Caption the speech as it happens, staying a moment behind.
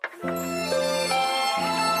I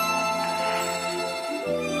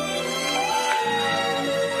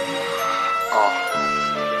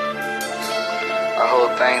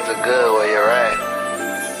hope things are good where you're at.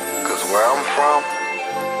 Cause where I'm from,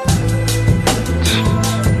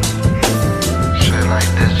 shit like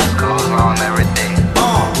this just goes on every day.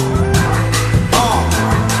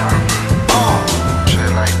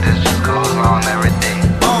 Shit like this just goes on every day.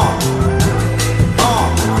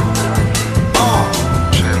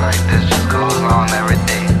 Shit like this just goes on every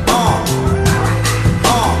day.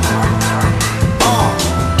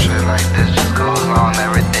 Shit like this just goes on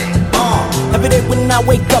every day. Every day when I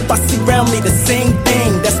wake up, I see around me the same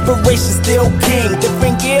thing. Desperation still king,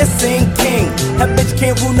 different gear, same king. That bitch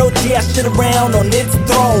can't rule no G, I shit around on its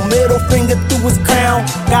throne. Middle finger through his crown,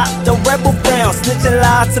 got the rebel frown. Snitching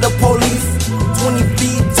lies to the police, 20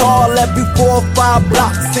 feet tall, every 4 or 5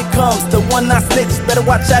 blocks. It comes, the one I snitch, better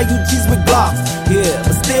watch how you G's with Glocks. Yeah,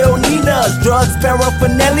 but still need us, drugs,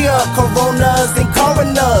 paraphernalia, coronas and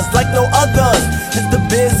coroners like no others. It's the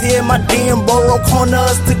biz here, my damn borough,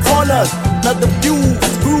 corners to corners. Another few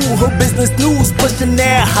screw her business news, pushing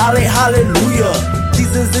that hallelujah.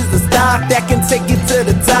 Jesus is the stock that can take you to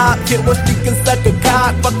the top. Kid, what she can suck a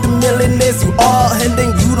cock. Fuck the millionaires, you all, and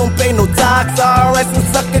then you don't pay no tax. Alright, so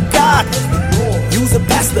suck a cock. Use a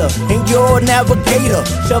pastor and your navigator,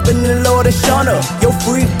 shoving the Lord and Shauna, your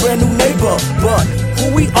free brand new neighbor. But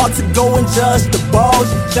who we ought to go and judge the balls?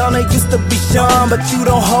 Shauna used to be Sean, but you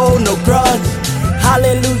don't hold no grudge.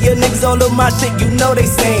 Hallelujah, niggas all of my shit, you know they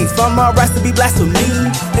saints. From my rights to be blasphemy,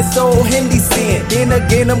 and so Hindi sin. Then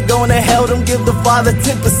again, I'm going to hell, don't give the Father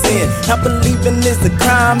 10%. Not believing is a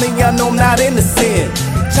crime, and y'all know I'm not innocent.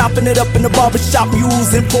 Chopping it up in the barbershop,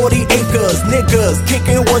 using 40 acres. Niggas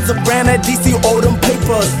kicking words around at DC, all them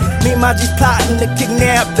papers. Me and my G's plotting to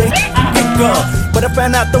kidnap the kicker. But I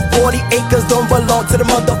found out the 40 acres don't belong to the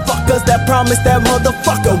motherfuckers that promised that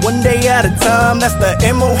motherfucker one day at a time. That's the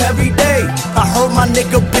MO every day. I heard my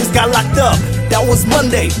nigga Vince got locked up. That was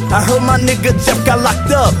Monday. I heard my nigga Jeff got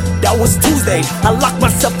locked up. That was Tuesday. I locked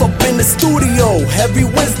myself up in the studio every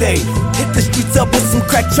Wednesday. Hit the streets up with some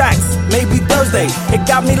crack tracks, maybe Thursday. It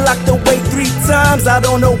got me locked away 3 times, I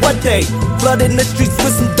don't know what day. Flooding the streets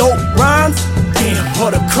with some dope rhymes. Damn,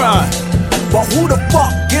 what a crime. But who the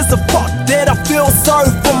fuck gives a fuck that I feel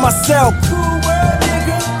sorry for myself?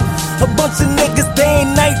 A bunch of niggas, they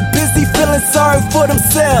ain't night busy feeling sorry for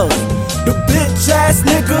themselves. The bitch ass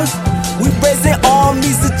niggas, we raising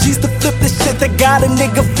armies of G's to flip the shit that got a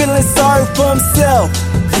nigga feeling sorry for himself.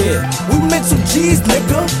 Yeah, we mental G's,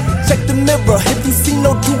 nigga. Check the mirror, if you see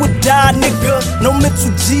no do or die, nigga. No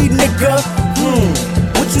mental G, nigga.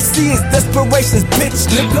 What you see is desperation's bitch,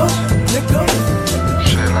 nigga.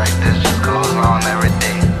 Shit like this just goes on every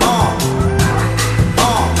day.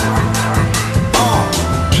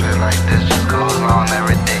 Shit like this just goes on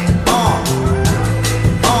every day.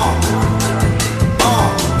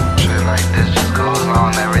 Shit like this just goes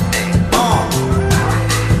on every day.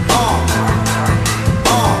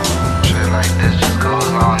 Shit like this just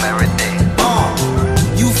goes on every day.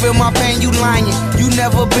 You feel my pain, you lying. You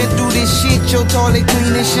never been through this shit, your toilet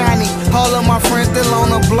clean and shiny. All of my friends still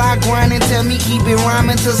on the block grinding. Tell me keep it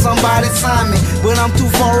rhyming till somebody sign me. But I'm too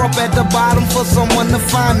far up at the bottom for someone to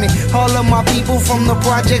find me. All of my people from the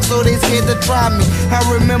project, so they scared to try me. I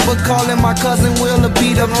remember calling my cousin Will to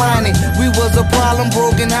beat up lining. We was a problem,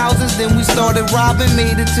 broken houses, then we started robbing.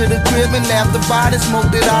 Made it to the crib and laughed about it,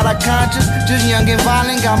 smoked it out of conscience. Just young and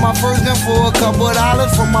violent, got my first gun for a couple of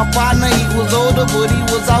dollars from my partner. He was older, but he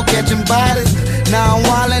was out catching bodies. Now I'm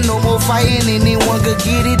wildin', no more fighting, anyone could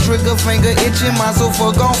get it. Trigger finger itching, my so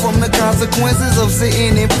far gone from the consequences of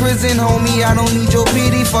sitting in prison. Homie, I don't need your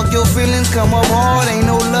pity, fuck your feelings, come up hard. Ain't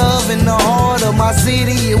no love in the heart of my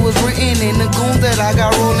city. It was written in the goons that I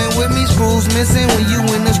got rolling with me. Screws missing when you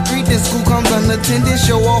in the street, then school comes unattended.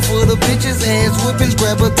 Show off for the bitches, ass whippings,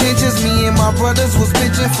 grab attentions. Me and my brothers was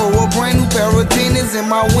pitching for a brand new pair of tennis.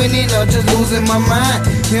 Am I winning or just losing my mind?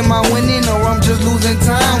 Am I winning or I'm just losing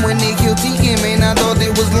time? When they killed Tegan, man, I thought they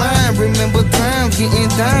was lying. Remember times getting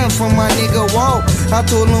dimes from my nigga Walt. I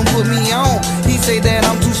told him put me on. He say that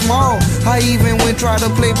I'm too small. I even went try to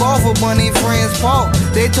play ball for Bunny Friends Paul.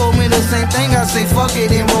 They told me the same thing. I say fuck it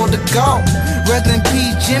and roll the golf. Rest in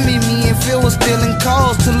peace, Jimmy. Me and Phil was stealing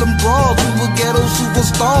calls till them brawls. We were ghetto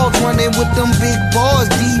superstars running with them big boys,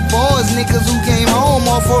 D boys, niggas who came home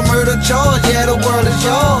off for murder charge. Yeah, the world is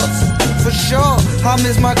yours. for sure. I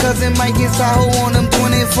miss my cousin Mike and Tahoe on them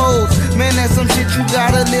 24s. Man, that's some shit you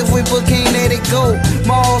gotta live with, but can't let it go.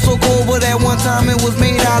 My heart so cold, but at one time it was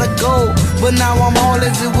made out of gold. But now I'm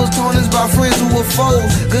heartless, it was tarnished by friends who were foes.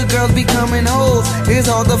 Good girls becoming hoes. It's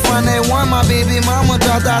hard to find that one. My baby mama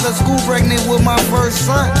dropped out of school pregnant with my first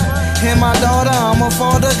son. And my daughter, I'm a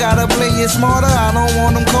father, gotta play it smarter. I don't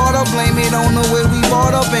want them caught up, blame it on the way we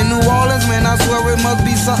bought up in New Orleans. Man, I swear it must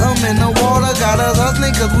be something in the water. Got us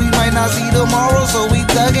hustling, cause we might not see tomorrow. So we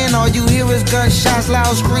thuggin', all you hear is gunshots,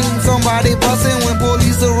 loud screams. Somebody bustin', when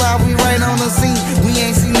police arrive, we right on the scene. We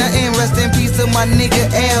ain't seen nothing, rest in peace to my nigga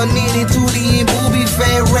L. Nitty, Tootie, and Booby,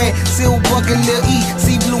 Fat Rat, Silk Bucket, Lil E,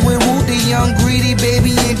 C Blue and Woot, the Young Greedy,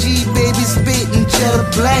 Baby and G, Baby Spit and Cheddar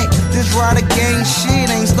Black. This rider gang shit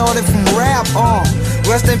ain't started from rap,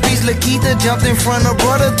 Rest in peace, Lakeitha jumped in front of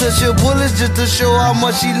brother to shoot bullets just to show how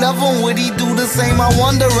much she love him. Would he do the same? I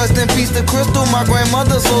wonder. Rest in peace to Crystal, my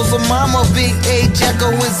grandmother, Sosa Mama, Big A,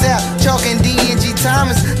 Jacko and Zap, Chalk and D and G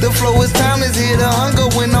Thomas. The flow is timeless, hear the hunger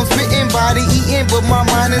when I'm spitting, body eating, but my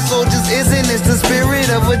mind and soul just isn't. It's the spirit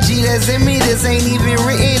of a G that's in me. This ain't even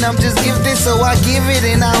written, I'm just gifted, so I give it,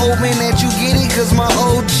 and I hoping that you get it, cause my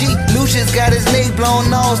OG Lucius got his leg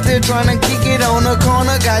blown off, still trying to kick it on the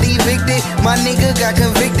corner, got evicted. My nigga got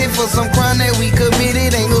convicted for some crime that we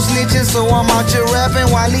committed. Ain't no snitching, so I'm out here rapping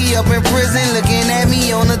while he up in prison, looking at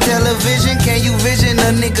me on the television. Can you vision a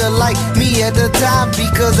nigga like me at the top?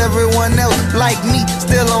 Because everyone else like me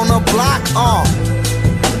still on the block.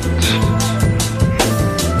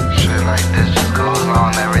 Shit like this just goes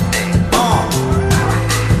on